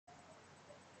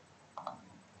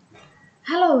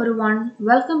Hello everyone,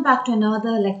 welcome back to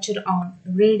another lecture on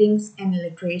readings and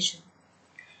literature.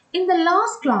 In the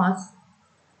last class,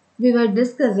 we were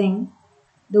discussing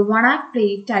the one-act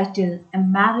play titled A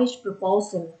Marriage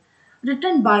Proposal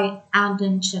written by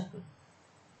Anton Chekhov.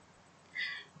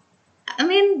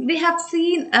 We have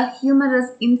seen a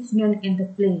humorous incident in the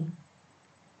play.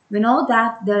 We know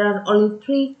that there are only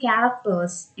three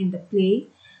characters in the play.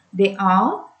 They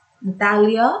are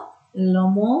Natalia,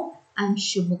 Lomo, and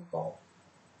Shubukov.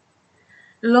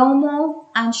 Lomov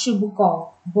and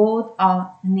Shubukov both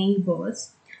are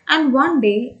neighbors, and one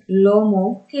day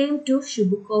Lomov came to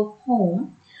Shubukov's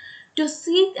home to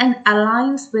seek an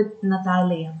alliance with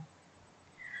Natalia.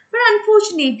 But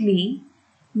unfortunately,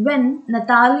 when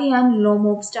Natalia and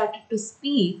Lomov started to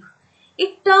speak,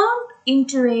 it turned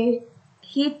into a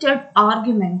heated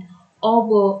argument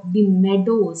over the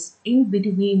meadows in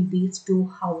between these two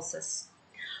houses.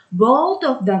 Both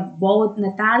of them, both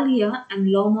Natalia and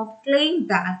Lomov, claimed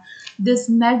that these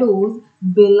meadows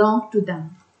belonged to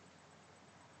them.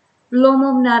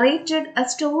 Lomov narrated a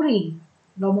story.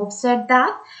 Lomov said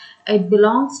that it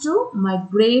belongs to my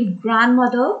great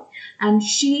grandmother and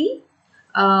she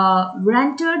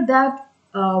rented that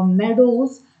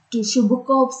meadows to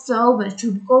Shubukov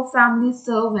family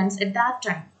servants at that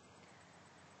time.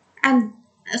 And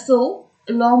so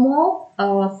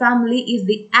Lomov family is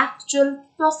the actual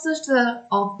possessor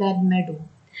of that meadow.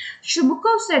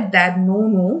 Shubukov said that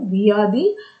no, we are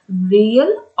the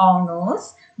real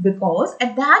owners because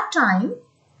at that time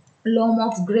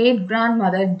Lomov's great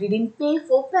grandmother didn't pay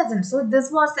for peasants. So this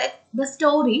was the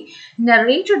story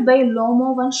narrated by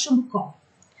Lomov and Shubukov.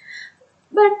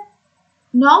 But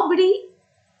nobody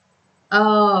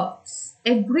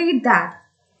agreed that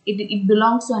it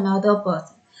belongs to another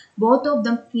person. Both of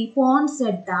them keep on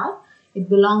said that it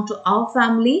belonged to our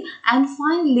family, and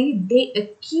finally they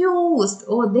accused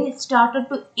or they started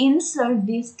to insult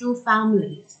these two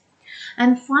families.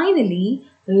 And finally,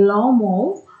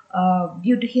 Lomov,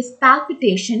 due to his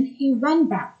palpitation, he went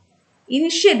back.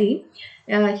 Initially,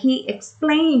 he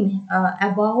explained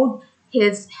about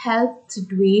his health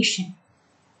situation.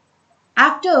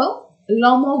 After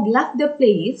Lomov left the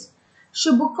place,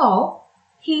 Shubukov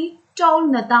he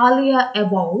told Natalia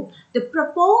about the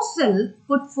proposal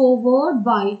put forward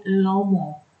by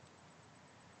Lomov.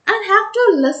 And after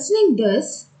listening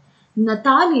this,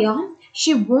 Natalia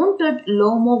she wanted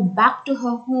Lomov back to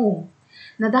her home.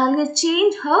 Natalia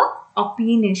changed her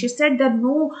opinion. She said that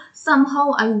no,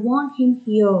 somehow I want him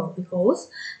here because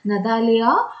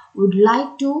Natalia would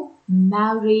like to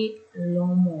marry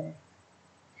Lomov.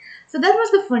 So that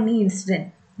was the funny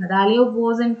incident. Natalia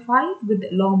was in fight with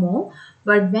Lomo,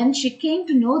 but when she came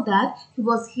to know that he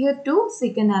was here to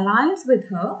seek an alliance with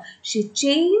her, she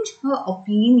changed her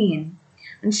opinion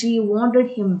and she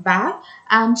wanted him back,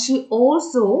 and she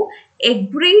also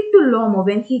agreed to Lomo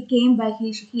when he came back.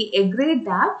 He agreed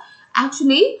that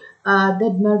actually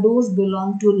that meadows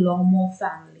belong to Lomo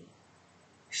family.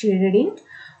 She didn't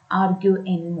argue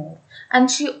anymore.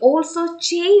 And she also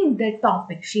changed the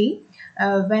topic.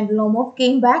 When Lomov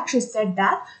came back, she said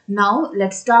that now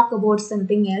let's talk about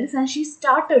something else. And she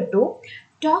started to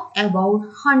talk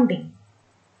about hunting.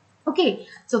 Okay,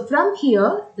 so from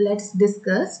here, let's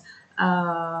discuss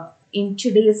in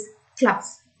today's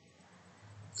class.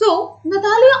 So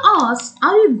Natalia asked,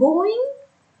 um,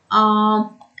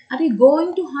 are you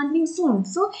going to hunting soon?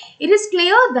 So it is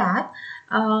clear that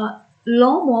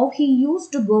Lomov he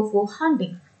used to go for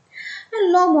hunting.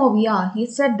 And Lomov, yeah, he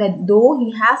said that though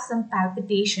he has some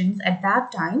palpitations at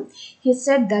that time, he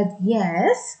said that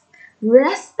yes,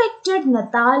 respected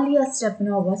Natalia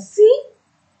Stepanova. See,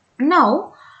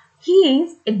 now he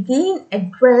is again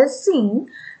addressing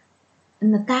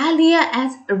Natalia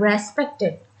as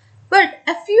respected. But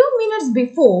a few minutes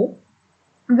before,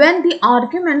 when the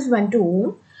arguments went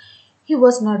on, he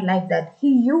was not like that.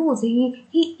 He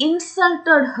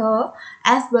insulted her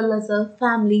as well as her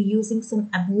family using some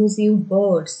abusive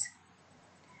words.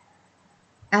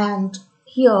 And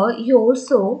here he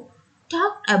also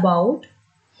talked about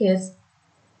his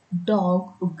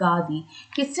dog Ugadi.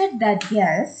 He said that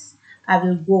yes, I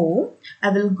will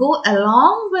go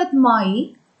along with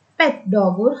my pet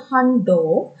dog or hunt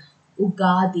dog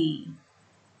Ugadi.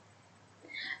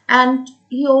 And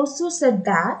he also said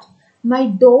that my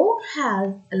dog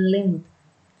has a limp.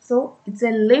 So it's a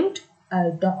limped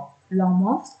dog,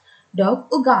 Lomov's dog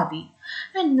Ugadi.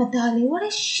 And Natalia, what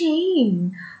a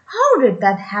shame. How did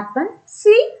that happen?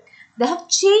 See, they have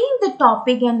changed the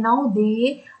topic and now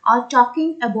they are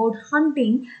talking about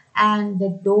hunting and the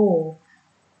dog.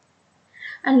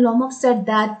 And Lomov said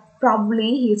that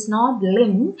probably he is not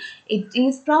limp, it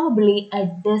is probably a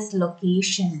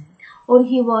dislocation. or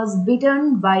he was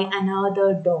bitten by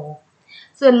another dog.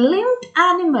 So limped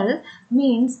animal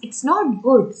means it's not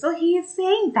good. So he is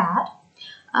saying that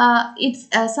it's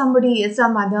somebody,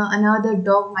 some other, another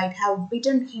dog might have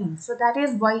bitten him. So that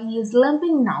is why he is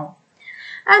limping now.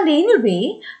 And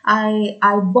anyway,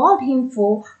 I bought him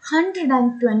for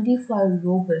 125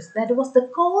 rubles. That was the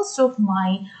cost of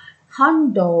my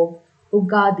hunt dog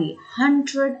Ugadi.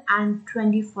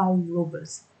 125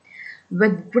 rubles.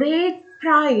 With great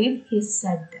pride, he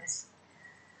said this.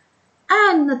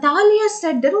 And Natalia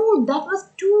said that, oh, that was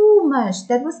too much,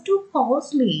 that was too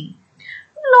costly.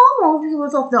 Lomov, he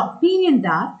was of the opinion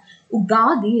that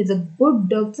Ugadi is a good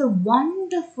dog, it's a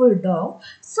wonderful dog,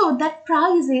 so that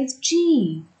price is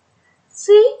cheap.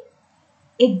 See,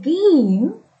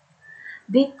 again,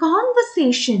 the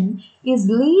conversation is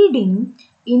leading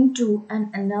into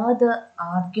another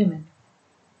argument.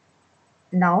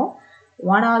 Now,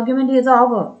 one argument is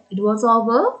over. It was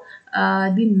over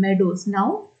the meadows.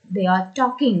 Now they are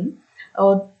talking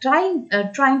or trying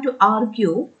to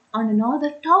argue on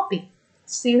another topic.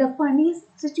 See the funny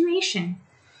situation.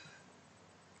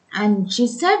 And she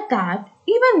said that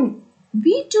even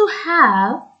we too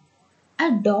have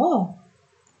a dog.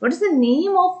 What is the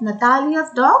name of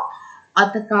Natalia's dog?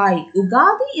 Atakai.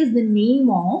 Ugadi is the name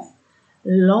of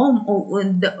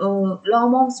Lomov's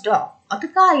dog.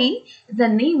 Atakai is the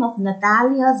name of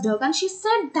Natalia's dog, and she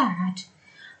said that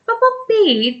Papa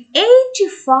paid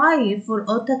 85 for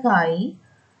Otakai.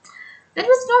 That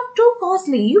was not too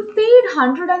costly. You paid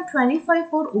 125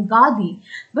 for Ugadi,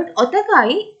 but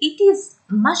Otakai, it is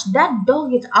much, that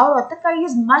dog is, our Otakai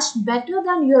is much better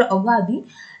than your Ugadi,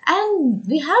 and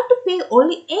we have to pay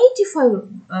only 85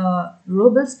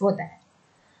 rubles for that.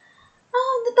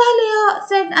 Natalia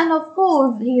said, and of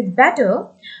course he is better,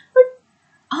 but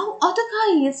our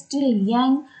Otakai is still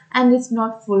young and is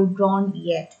not full grown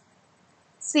yet.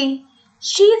 See,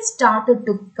 she started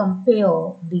to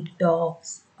compare the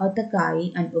dogs,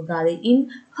 Otakai and Ugadi.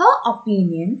 In her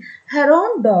opinion, her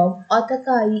own dog,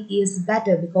 Otakai, is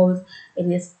better because it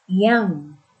is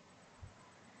young.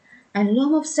 And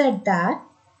Lomov said that,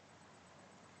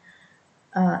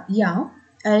 yeah,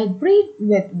 I agree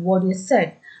with what you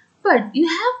said. But you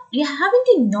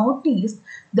haven't noticed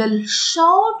the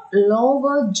short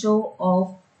lower jaw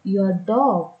of your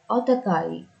dog,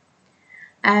 Otakai.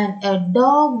 And a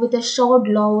dog with a short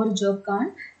lower jaw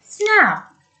can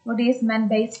snap. What is meant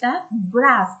by snap?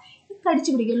 Brass.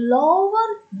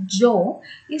 Lower jaw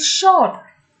is short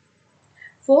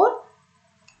for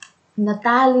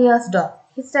Natalia's dog.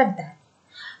 He said that.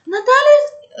 Natalia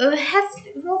was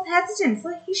hesitant, so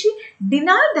she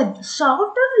denied that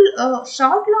short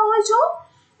lower jaw.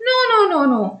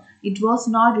 No. It was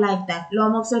not like that.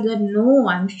 Lomov said that no,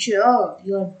 I'm sure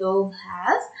your dog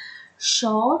has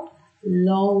short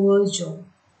lower jaw.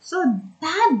 So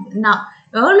that now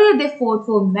earlier they fought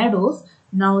for meadows,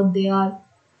 now they are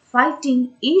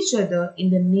fighting each other in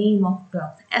the name of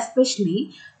dogs,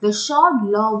 especially the short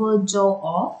lower jaw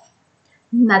of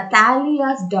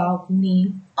Natalia's dog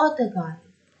named Otagar.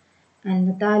 And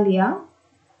Natalia,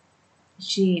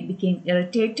 she became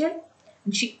irritated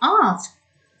and she asked,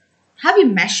 have you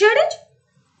measured it?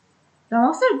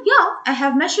 Rama said, yeah, I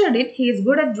have measured it. He is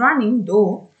good at running,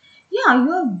 though. Yeah,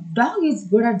 your dog is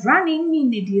good at running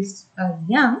and it is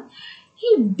young.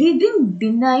 He didn't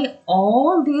deny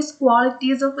all these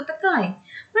qualities of Otakai,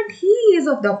 but he is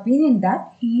of the opinion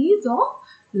that he is of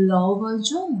lower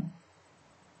jaw.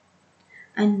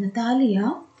 And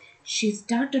Natalia, she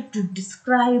started to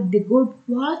describe the good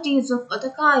qualities of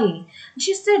Otakai.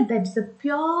 She said that it's a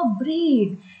pure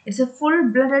breed. It's a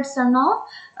full-blooded son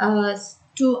of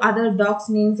two other dogs'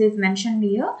 names is mentioned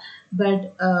here.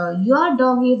 But your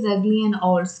dog is ugly and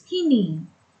all skinny.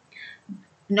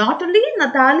 Not only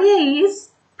Natalia is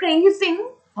praising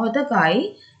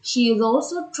Otakai, she is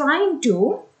also trying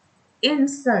to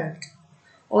insult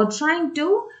or trying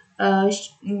to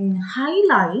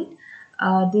highlight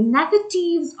the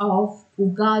negatives of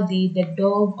Ugadi, the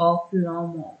dog of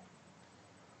Lomo.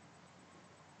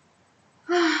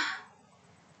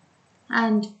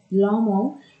 And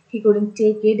Lomo, he couldn't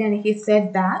take it and he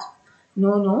said that,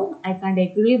 no, I can't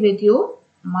agree with you.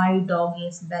 My dog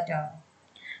is better.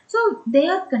 So they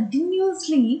are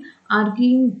continuously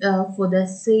arguing for the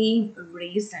same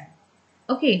reason.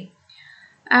 Okay.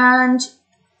 And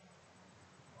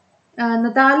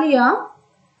Natalia,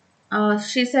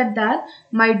 she said that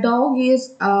my dog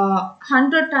is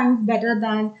 100 times better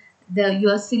than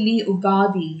your silly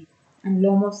Ugadi. And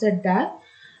Lomov said that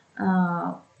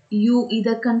you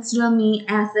either consider me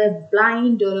as a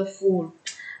blind or a fool.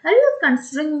 Are you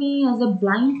considering me as a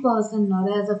blind person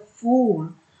or as a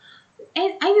fool?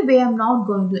 And anyway, I'm not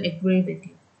going to agree with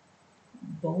you.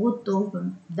 Both of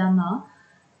them are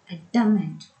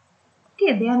adamant.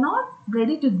 Okay, they are not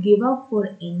ready to give up for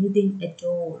anything at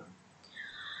all.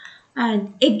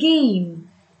 And again,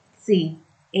 see,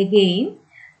 again,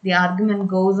 the argument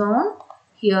goes on.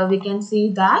 Here we can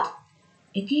see that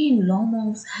again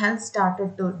Lomov's health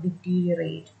started to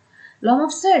deteriorate.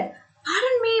 Lomov said,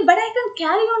 "Pardon me, but I can't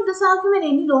carry on this argument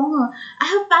any longer. I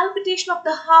have palpitation of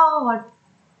the heart."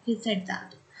 He said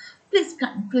that.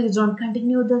 Please don't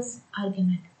continue this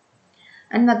argument.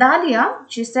 And Natalia,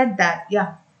 she said that,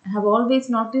 yeah, I have always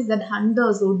noticed that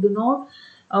hunters who do not,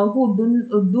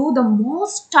 do the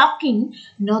most talking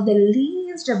know the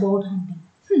least about hunting.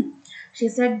 She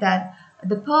said that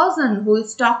the person who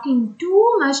is talking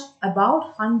too much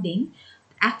about hunting,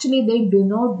 actually they do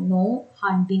not know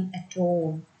hunting at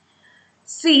all.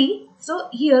 See, so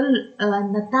here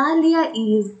Natalia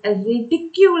is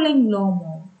ridiculing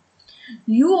Lomo.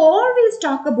 You always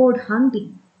talk about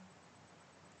hunting,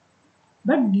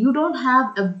 but you don't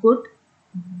have a good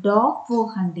dog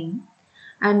for hunting,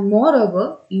 and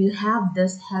moreover you have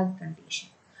this health condition,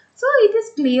 so it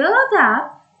is clear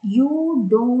that you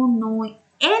don't know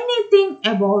anything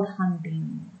about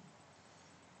hunting.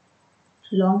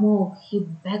 Lomo, he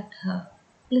begged her,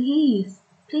 please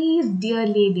dear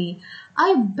lady,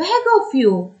 I beg of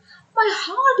you, my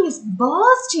heart is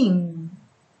bursting.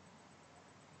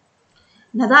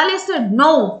 Natalia said,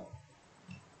 no,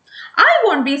 I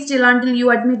won't be still until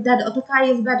you admit that Otakai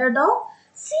is better dog.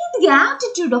 See the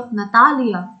attitude of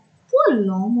Natalia. Poor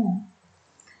Lomo.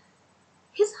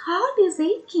 His heart is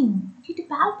aching due to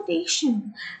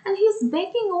palpitation and he is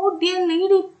begging, oh dear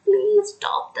lady, please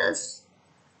stop this.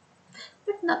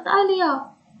 But Natalia,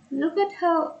 look at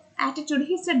her attitude.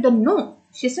 He said, no.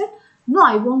 She said, no,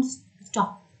 I won't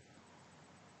stop.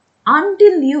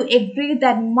 Until you agree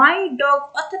that my dog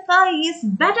Otakai is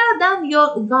better than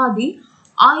your Ugadi,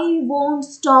 I won't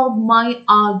stop my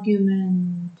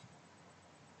argument.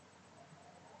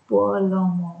 Poor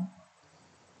Lomo.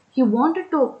 He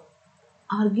wanted to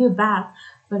argue back,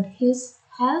 but his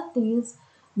health is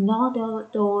not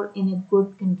at all in a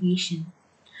good condition.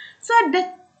 So at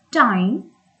that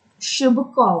time,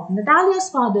 Shubukov, Natalia's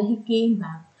father, he came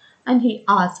back and he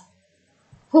asked,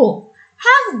 "Oh,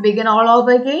 has it begun all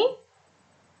over again?"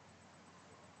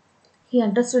 He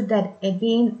understood that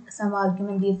again some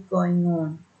argument is going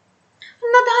on.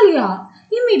 Natalia,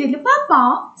 immediately,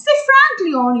 Papa, say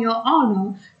frankly on your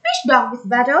honor, which dog is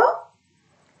better?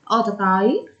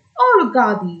 Otakai or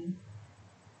Ugadi?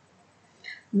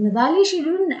 Natalia, she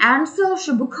didn't answer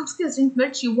Shabukov's question,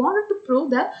 but she wanted to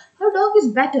prove that her dog is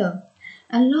better.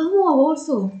 And Lomo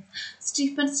also.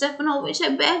 Stepanovich,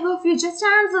 I beg of you, just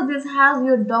answer this. Has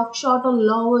your dog shot a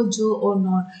lower jaw or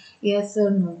not? Yes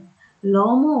or no?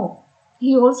 Lomo,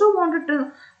 he also wanted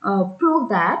to prove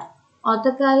that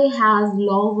Otakai has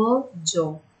lower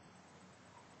jaw.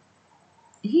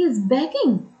 He is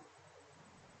begging.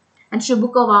 And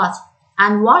Shubukov asked,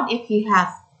 and what if he has?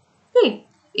 Hey,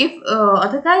 if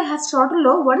Otakai has shorter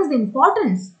law, what is the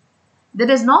importance? There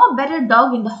is no better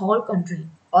dog in the whole country.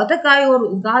 Otakai or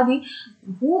Ugadi,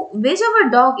 whichever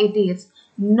dog it is,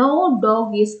 no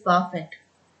dog is perfect.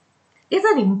 Is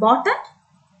that important?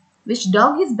 Which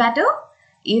dog is better?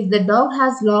 If the dog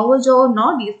has lower jaw or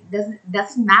not, does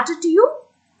it matter to you?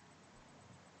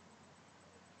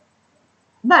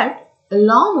 But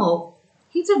Lomo,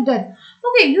 he said that,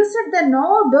 okay, you said that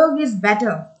no dog is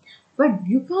better, but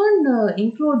you can't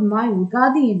include my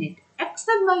Ugadi in it.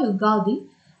 Except my Ugadi,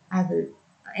 I will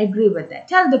agree with that.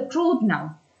 Tell the truth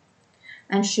now.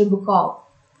 And Shubukov,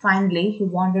 finally, he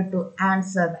wanted to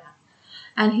answer that.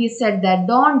 And he said that,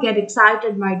 don't get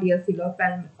excited, my dear fellow,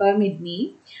 permit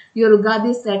me. Your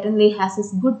Ugadi certainly has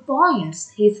his good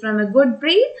points. He is from a good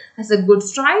breed, has a good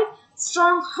stride,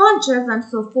 strong haunches and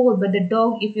so forth. But the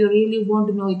dog, if you really want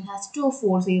to know, it has two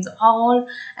folds. He is old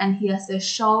and he has a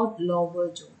short lower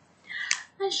jaw.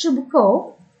 And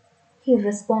Shubukov, he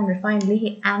responded. Finally,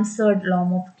 he answered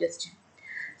Lomov's question.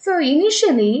 So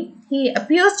initially, he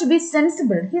appears to be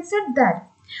sensible. He said that,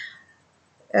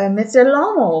 Mr.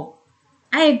 Lomov,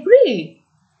 I agree.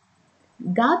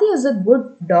 Gadi is a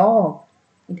good dog.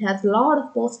 It has a lot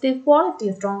of positive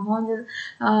qualities, strong haunches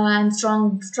and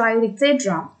strong stride,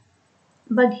 etc.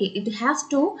 But it has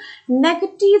two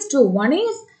negatives too. One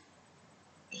is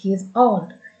he is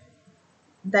old.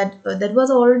 That was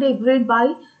already agreed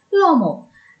by Lomo.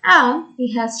 And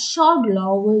he has short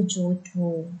lower jaw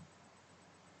too.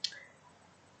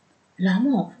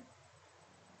 Lomo,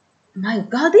 my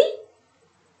Gadi,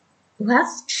 who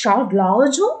has short lower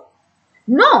jaw?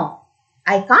 No,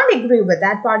 I can't agree with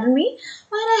that, pardon me.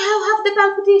 When I have the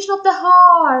palpitation of the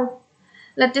heart.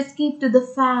 Let us keep to the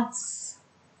facts.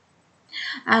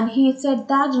 And he said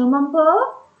that,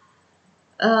 remember,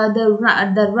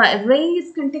 the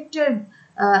race conducted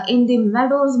in the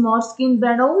meadows, Morskin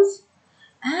meadows,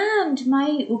 and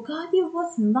my Ugadi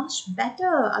was much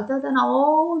better other than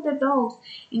all the dogs,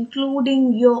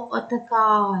 including your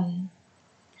Otakai.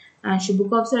 And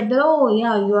Shibukov said that, oh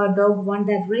yeah, your dog won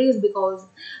that race because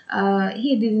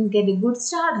he didn't get a good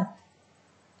start.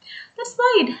 That's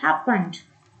why it happened.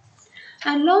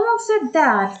 And Lomov said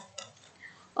that.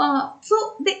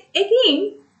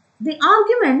 Again, the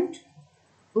argument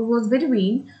was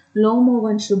between Lomov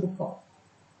and Shubukov.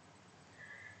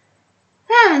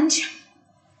 And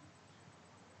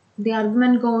the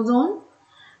argument goes on.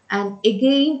 And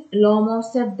again, Lomov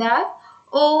said that,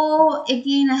 oh,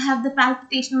 again, I have the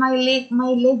palpitation. My leg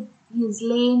is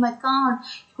lame. I can't.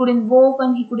 He couldn't walk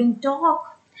and he couldn't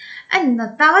talk. And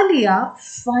Natalia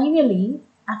finally,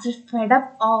 after fed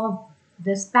up of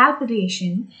this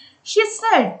palpitation, she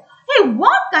said, hey,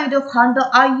 what kind of hunter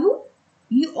are you?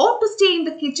 You ought to stay in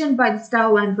the kitchen by the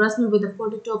stove and wrestle with the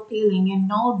potato peeling and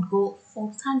not go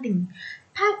fox hunting.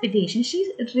 Palpitation,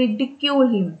 she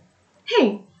ridiculed him.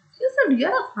 Hey, you said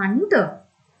you're a hunter.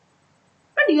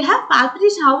 But you have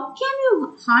palpitation. How can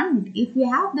you hunt if you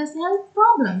have these health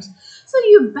problems? So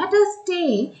you better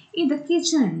stay in the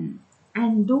kitchen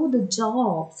and do the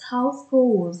jobs, house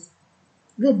chores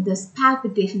with this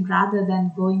palpitation rather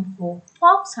than going for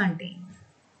fox hunting.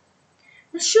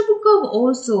 The Shubukov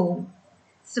also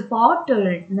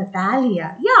supported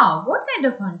Natalia. Yeah, what kind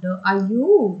of hunter are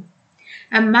you?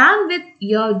 A man with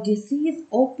your disease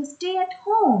ought to stay at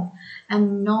home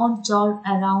and not jog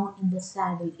around in the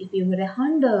saddle. If you were a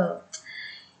hunter,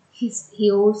 he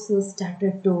also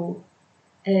started to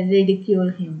ridicule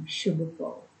him,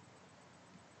 Shubukov.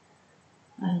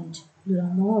 And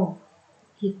Lomov,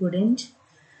 he couldn't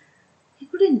he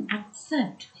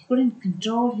couldn't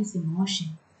control his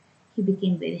emotion. He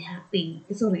became very happy.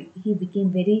 Sorry, he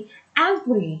became very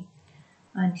angry,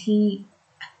 and he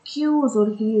accused or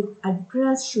he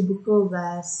addressed Shubukov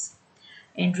as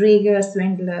intriguer,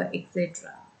 swindler,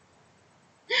 etc.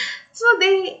 So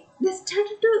they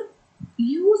started to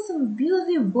use some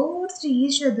abusive words to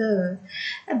each other.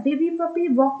 A baby puppy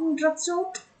walking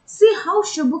drugstore. See how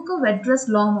Shubukov addressed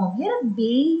Lomov. You're a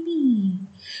baby.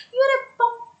 You're a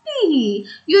puppy.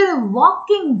 You're a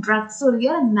walking drugstore.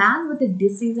 You're a man with a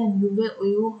disease, and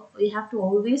you have to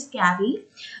always carry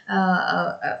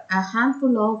a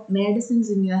handful of medicines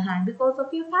in your hand because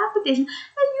of your palpitation.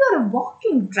 And you're a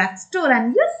walking drugstore,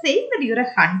 and you're saying that you're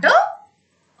a hunter.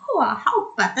 Oh,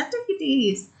 how pathetic it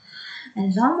is.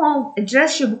 And Rama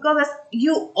addressed Shubukov as,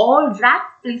 you all rat,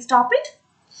 please stop it.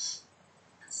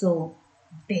 So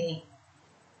they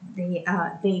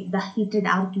the heated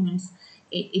arguments,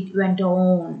 it went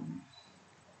on.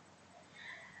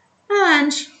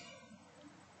 And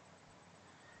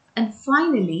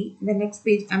finally, the next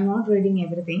page, I'm not reading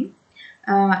everything.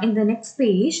 In the next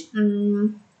page,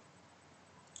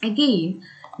 again,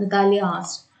 Natalia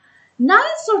asked,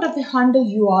 nice sort of a hunter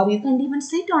you are, you can't even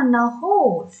sit on a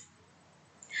horse.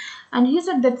 And he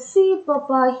said that, see,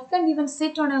 Papa, he can't even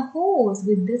sit on a horse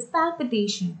with this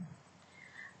palpitation.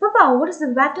 Papa, what is the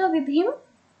matter with him?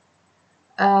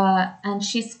 And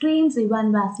she screams,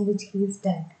 Ivan Vasilievich, he is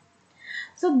dead.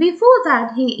 So before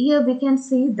that, here we can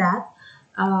see that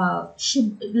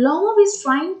Lomov is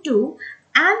trying to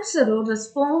answer or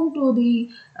respond to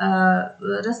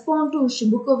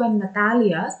Shubukov and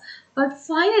Natalia's, but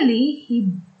finally he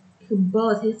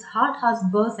burst, his heart has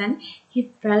burst and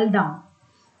he fell down.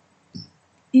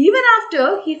 Even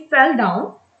after he fell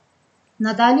down,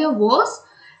 Natalia was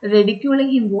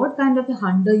ridiculing him, what kind of a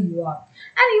hunter you are.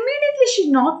 And immediately she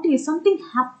noticed something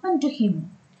happened to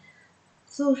him.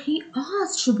 So he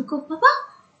asked Shubukov, Papa,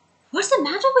 what's the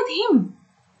matter with him?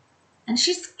 And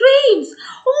she screams,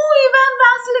 oh, Ivan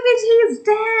Vasilievich, he is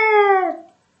dead.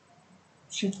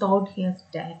 She thought he is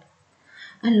dead.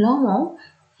 And Lomo,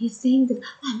 he's saying that,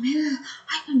 Amel,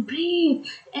 I can breathe.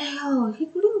 Oh, he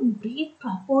couldn't breathe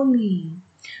properly.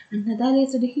 And Natalia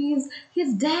said,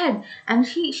 he's dead. And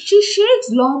she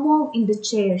shakes Lomov in the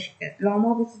chair.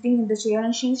 Lomov is sitting in the chair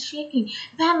and she's shaking.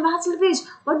 Ivan Vasilievich,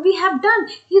 what we have done?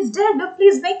 He's dead. Oh,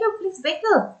 please wake up, please wake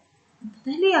up.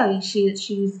 Natalia,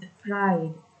 she's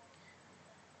afraid.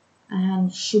 And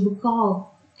Shubukov,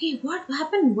 hey, what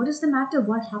happened? What is the matter?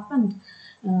 What happened?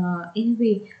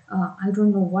 Anyway, I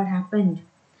don't know what happened.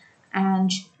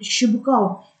 And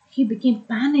Shubukov, he became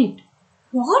panicked.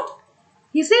 What?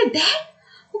 He said that?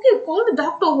 Okay, call the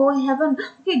doctor. Oh heaven.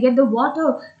 Okay, get the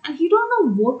water. And he don't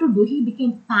know what to do. He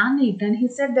became panicked and he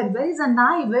said that, where is the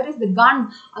knife? Where is the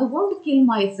gun? I want to kill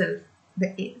myself.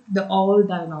 The old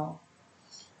dialogue.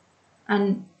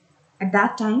 And at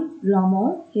that time, Lomo,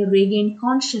 he regained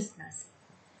consciousness.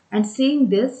 And seeing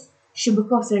this,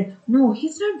 Shubukov said, "No,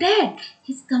 he's not dead.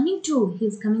 He's coming to.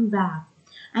 He's coming back."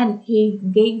 And he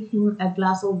gave him a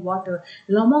glass of water.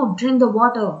 "Lomo, drink the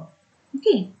water."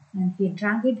 Okay. And he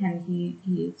drank it and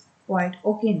he is quite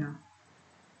okay now.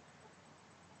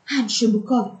 And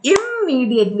Shubukov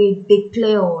immediately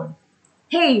declared,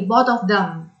 "Hey, both of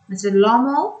them, Mr.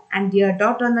 Lomo and your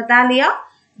daughter Natalia,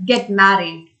 get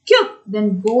married. Quick, then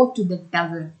go to the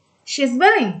devil. She's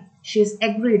willing. She's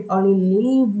agreed. Only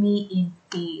leave me in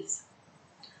peace."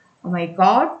 Oh my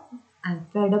God, I'm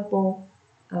fed up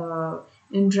of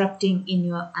interrupting in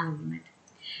your argument.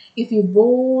 If you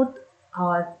both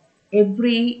are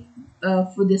agree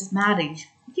for this marriage,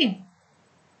 okay,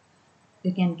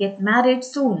 you can get married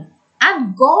soon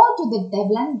and go to the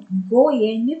devil and go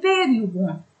anywhere you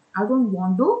want. I don't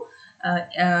want to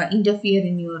interfere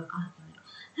in your argument.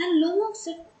 And Lomo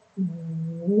said,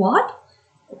 "What?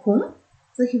 Whom?"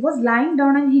 So he was lying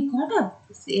down and he got up,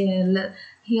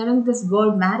 hearing this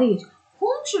word marriage.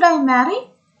 "Whom should I marry?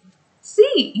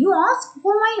 See, you ask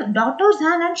for my daughter's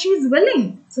hand and she is willing.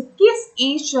 So kiss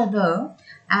each other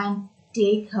and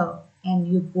take her and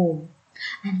you go."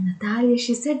 And Natalia,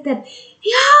 she said that,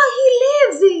 "Yeah, he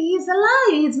lives, he is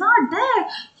alive, he's not dead.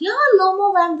 Yeah, Lomo,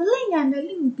 I'm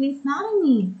willing, please marry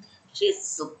me." She's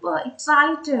super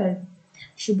excited.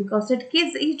 Shubika said,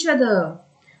 "Kiss each other."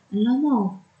 And Lomo,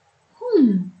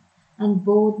 "Hmm." And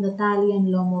both Natalia and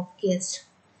Lomo kissed.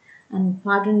 And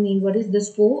pardon me, what is this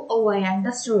for? Oh, I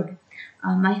understood.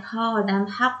 My heart, I'm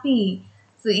happy.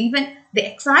 So even the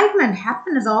excitement,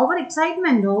 happiness, over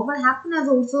happiness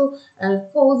also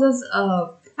causes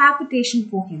palpitation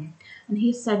for him. And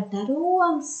he said that, "Oh,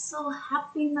 I'm so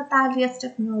happy, Natalia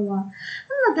Stepanova."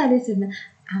 And Natalia said,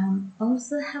 "I'm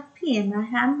also happy and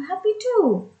I'm happy too."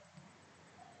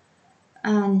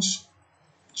 And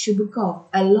Shubukov,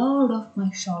 a load off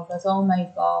my shoulders. Oh my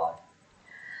God.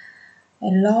 A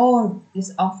load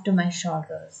is off to my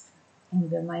shoulders,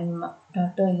 and my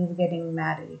daughter is getting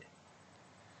married.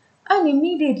 And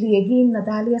immediately again,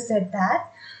 Natalia said that,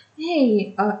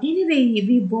 "Hey, anyway,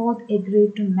 we both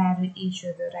agreed to marry each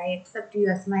other. I accept you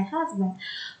as my husband.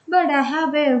 But I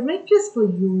have a request for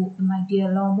you, my dear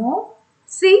Lomo."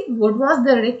 See, what was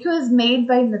the request made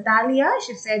by Natalia?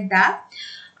 She said that,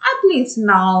 "At least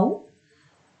now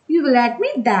you will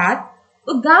admit that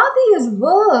Ugadi is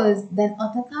worse than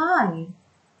Otakai."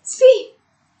 See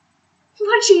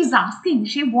what she is asking.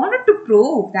 She wanted to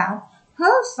prove that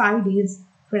her side is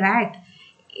correct.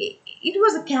 It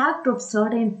was a character of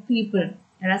certain people,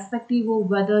 irrespective of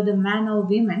whether the man or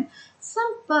woman.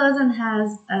 Some person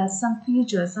has some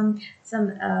features, some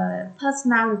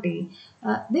personality.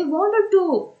 They wanted to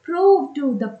prove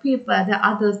to the people, the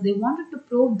others. They wanted to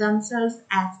prove themselves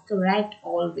as correct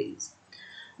always.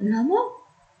 Rama,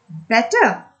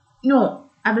 better. No,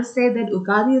 I will say that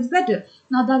Ugadi is better.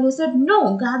 Nadalia said, "No,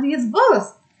 Ugadi is worse."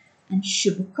 And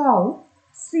Shubukov,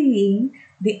 seeing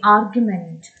the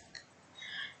argument.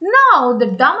 "Now the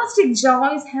domestic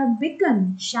joys have begun.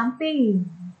 Champagne."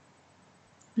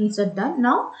 He said that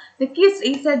now they kissed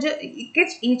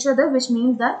each other, which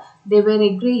means that they were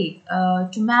agreed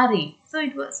to marry. So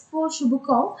it was for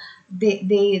Shubukov,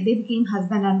 they became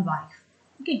husband and wife.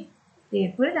 Okay, they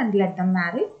agreed and let them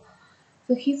marry.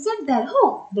 So he said that, "Oh,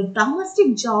 the domestic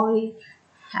joys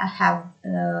have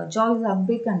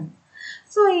begun."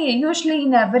 So usually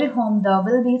in every home there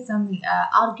will be some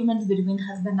arguments between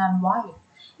husband and wife.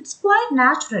 It's quite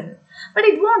natural, but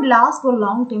it won't last for a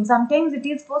long time. Sometimes it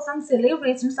is for some silly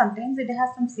reasons. Sometimes it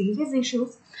has some serious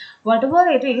issues. Whatever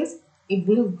it is, it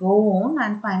will go on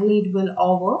and finally it will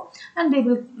over and they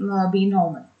will be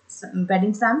normal. But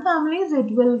in some families,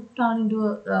 it will turn into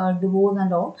a divorce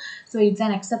and all. So it's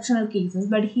an exceptional cases.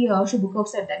 But here, Shubukov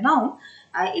said that now,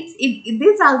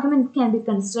 this argument can be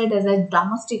considered as a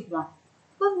domestic one.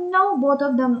 Because now both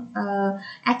of them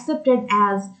accepted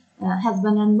as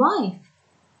husband and wife.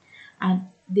 And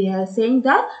they are saying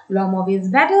that Lomov is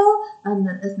better, and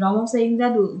Lomov saying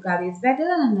that Ugadi is better,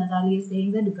 and Natalia is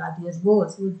saying that Ugadi is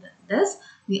worse. With this,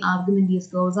 the argument is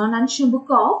goes on, and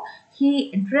Shubukov,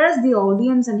 he addressed the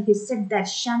audience and he said that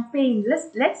champagne,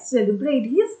 let's celebrate.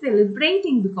 He is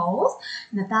celebrating because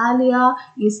Natalia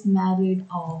is married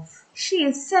off. She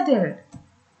is settled.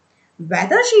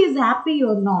 Whether she is happy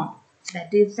or not,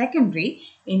 that is secondary.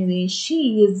 Anyway,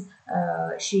 she is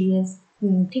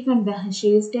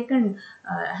taken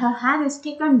her hand is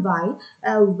taken by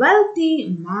a wealthy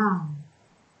man.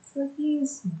 So he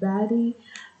is very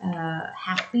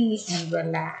happy and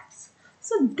relaxed.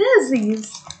 So this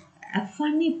is a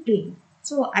funny play.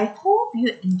 So I hope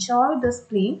you enjoyed this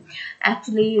play.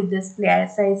 Actually, this play,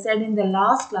 as I said in the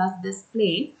last class, this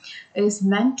play is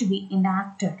meant to be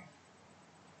enacted.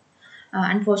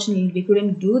 Unfortunately, we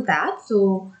couldn't do that.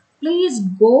 So please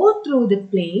go through the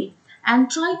play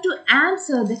and try to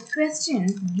answer the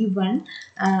questions given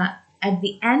at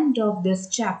the end of this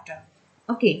chapter.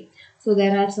 Okay, so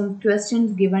there are some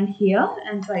questions given here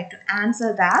and try to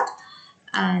answer that,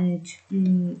 and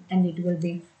it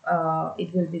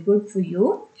will be good for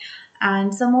you.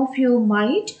 And some of you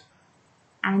might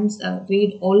and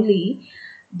read only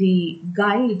the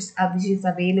guides which is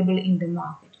available in the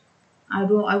market. I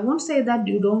won't say that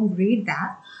you don't read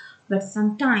that, but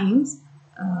sometimes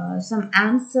some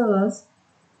answers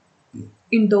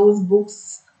in those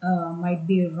books might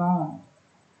be wrong.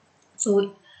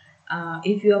 So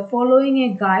if you are following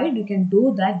a guide, you can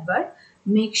do that, but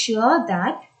make sure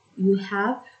that you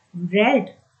have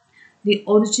read the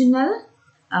original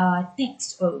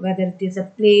text, or whether it is a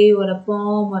play or a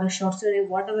poem or a short story,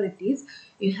 whatever it is,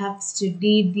 you have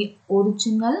studied the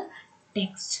original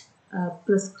text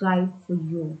prescribed for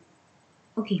you.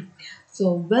 Okay,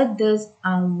 so with this,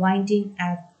 I'm winding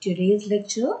up today's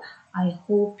lecture. I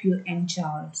hope you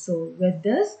enjoyed. So with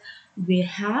this, we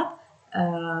have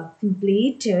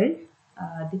completed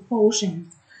the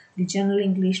portions, the general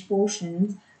English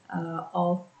portions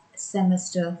of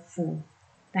semester 4.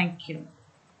 Thank you.